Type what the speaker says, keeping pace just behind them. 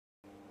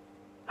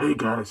Hey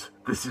guys,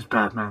 this is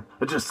Batman.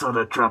 I just thought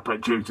I'd drop by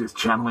James's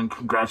channel and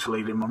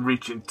congratulate him on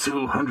reaching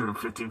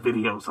 250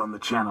 videos on the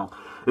channel.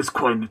 It's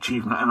quite an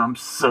achievement, and I'm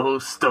so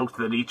stoked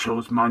that he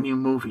chose my new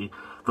movie,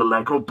 the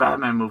Lego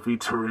Batman movie,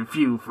 to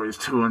review for his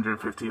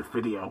 250th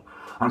video.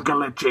 I'm gonna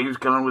let James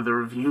get on with the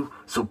review,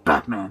 so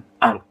Batman,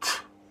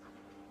 out.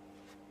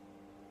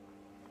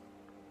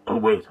 Oh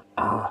wait,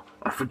 I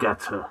forgot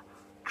to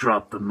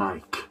drop the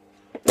mic.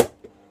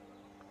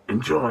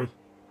 Enjoy.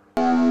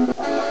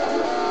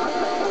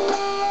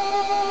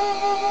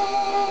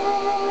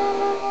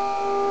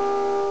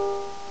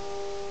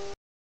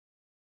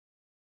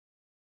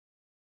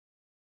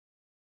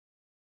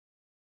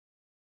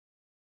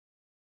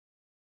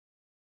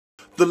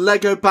 The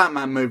Lego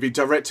Batman movie,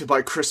 directed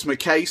by Chris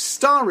McKay,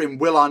 starring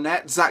Will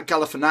Arnett, Zach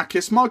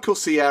Galifianakis, Michael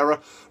Cera,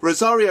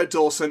 Rosario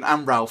Dawson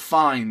and Ralph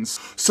Fiennes.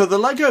 So the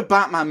Lego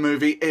Batman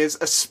movie is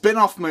a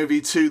spin-off movie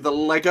to the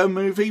Lego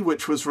Movie,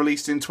 which was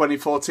released in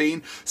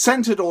 2014,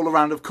 centred all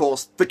around, of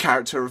course, the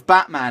character of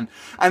Batman.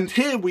 And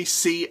here we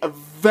see a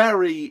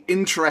very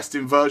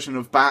interesting version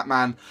of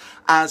Batman,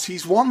 as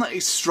he's one that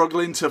is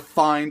struggling to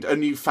find a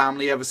new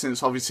family ever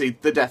since, obviously,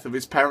 the death of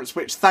his parents,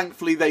 which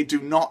thankfully they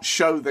do not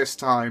show this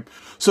time.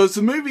 So as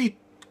the movie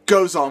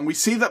goes on, we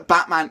see that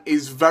Batman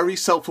is very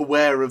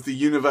self-aware of the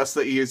universe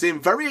that he is in,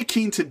 very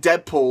akin to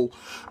Deadpool,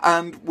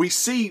 and we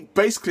see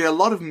basically a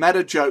lot of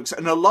meta jokes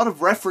and a lot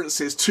of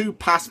references to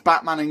past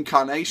Batman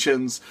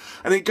incarnations,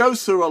 and it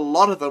goes through a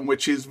lot of them,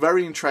 which is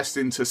very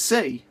interesting to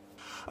see.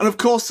 And of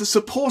course, the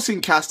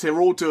supporting cast here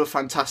all do a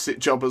fantastic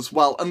job as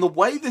well, and the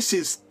way this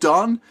is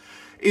done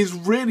is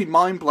really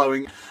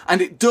mind-blowing, and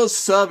it does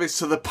service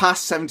to the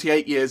past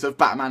 78 years of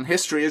Batman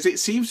history, as it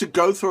seems to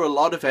go through a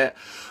lot of it.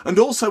 And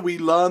also we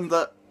learn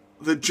that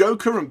the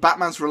Joker and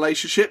Batman's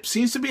relationship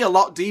seems to be a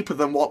lot deeper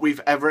than what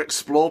we've ever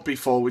explored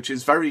before, which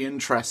is very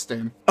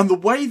interesting. And the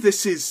way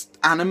this is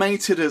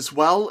animated as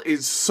well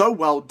is so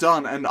well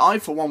done, and I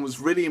for one was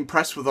really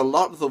impressed with a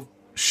lot of the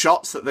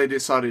shots that they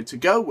decided to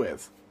go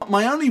with.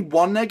 My only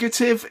one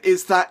negative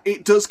is that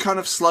it does kind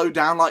of slow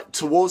down like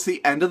towards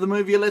the end of the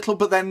movie a little,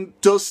 but then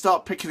does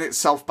start picking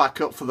itself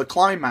back up for the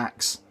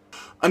climax.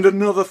 And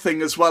another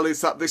thing as well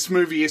is that this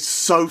movie is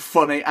so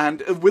funny,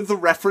 and with the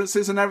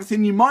references and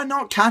everything, you might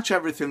not catch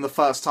everything the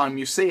first time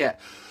you see it.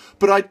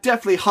 But I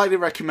definitely highly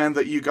recommend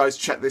that you guys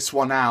check this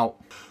one out.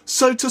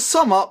 So to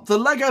sum up, the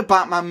Lego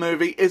Batman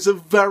movie is a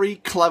very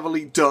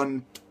cleverly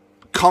done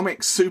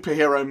comic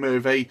superhero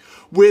movie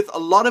with a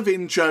lot of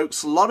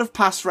in-jokes, a lot of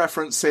past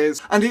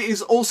references, and it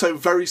is also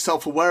very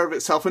self-aware of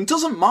itself and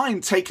doesn't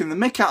mind taking the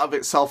mick out of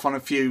itself on a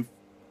few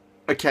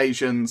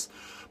occasions.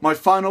 My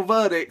final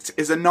verdict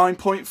is a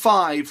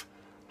 9.5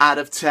 out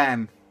of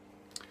 10.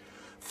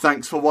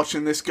 Thanks for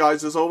watching this,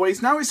 guys, as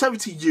always. Now it's over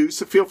to you,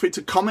 so feel free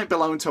to comment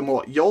below and tell me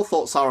what your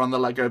thoughts are on the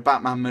Lego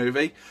Batman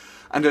movie.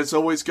 And as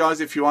always, guys,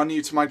 if you are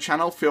new to my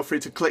channel, feel free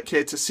to click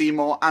here to see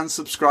more and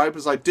subscribe,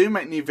 as I do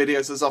make new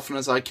videos as often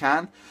as I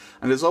can.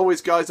 And as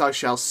always, guys, I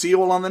shall see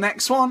you all on the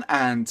next one,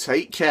 and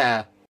take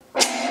care.